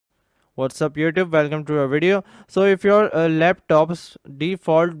What's up YouTube, welcome to a video. So if your laptop's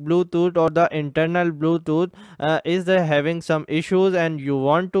default Bluetooth or the internal Bluetooth is having some issues and you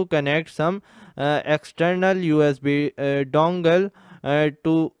want to connect some external USB dongle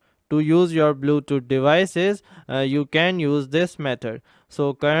to use your Bluetooth devices, you can use this method.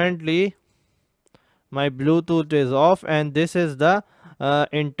 So currently my Bluetooth is off and this is the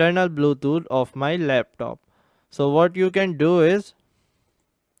internal Bluetooth of my laptop. So what you can do is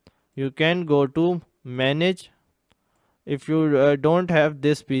you can go to manage. If you don't have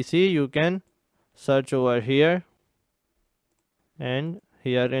this PC, you can search over here, and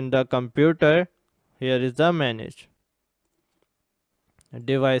here in the computer, here is the manage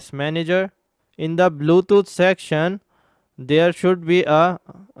device manager. In the Bluetooth section there should be a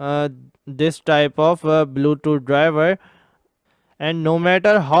this type of Bluetooth driver, and no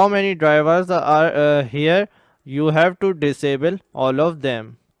matter how many drivers are here, you have to disable all of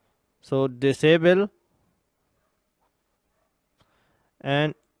them. So disable,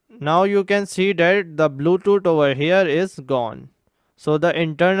 and now you can see that the Bluetooth over here is gone. So the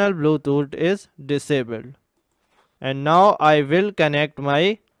internal Bluetooth is disabled, and now I will connect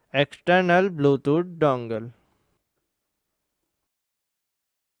my external Bluetooth dongle.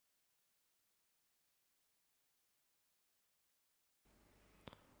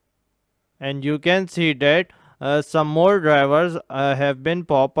 And you can see that some more drivers have been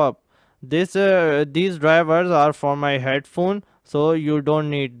pop up. These drivers are for my headphone, so you don't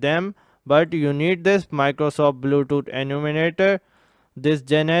need them, but you need this Microsoft Bluetooth illuminator, this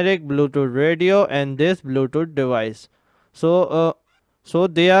generic Bluetooth radio, and this Bluetooth device. So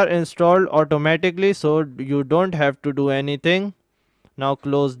they are installed automatically, so you don't have to do anything. Now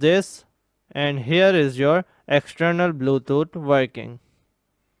close this, and here is your external Bluetooth working.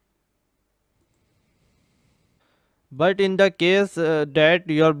 But in the case that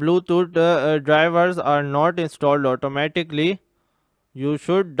your Bluetooth drivers are not installed automatically, you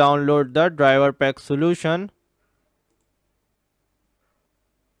should download the driver pack solution.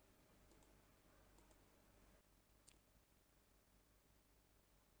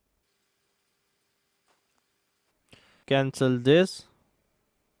 Cancel this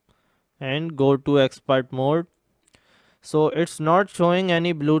and go to expert mode. So it's not showing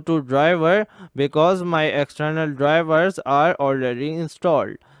any Bluetooth driver because my external drivers are already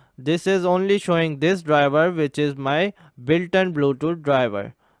installed. This is only showing this driver, which is my built-in Bluetooth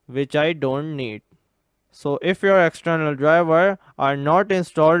driver, which I don't need. So if your external driver are not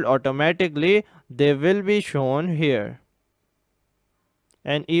installed automatically, they will be shown here.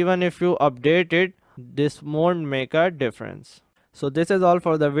 And even if you update it, this won't make a difference. So this is all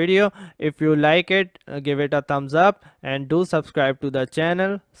for the video. If you like it, give it a thumbs up and do subscribe to the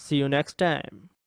channel. See you next time.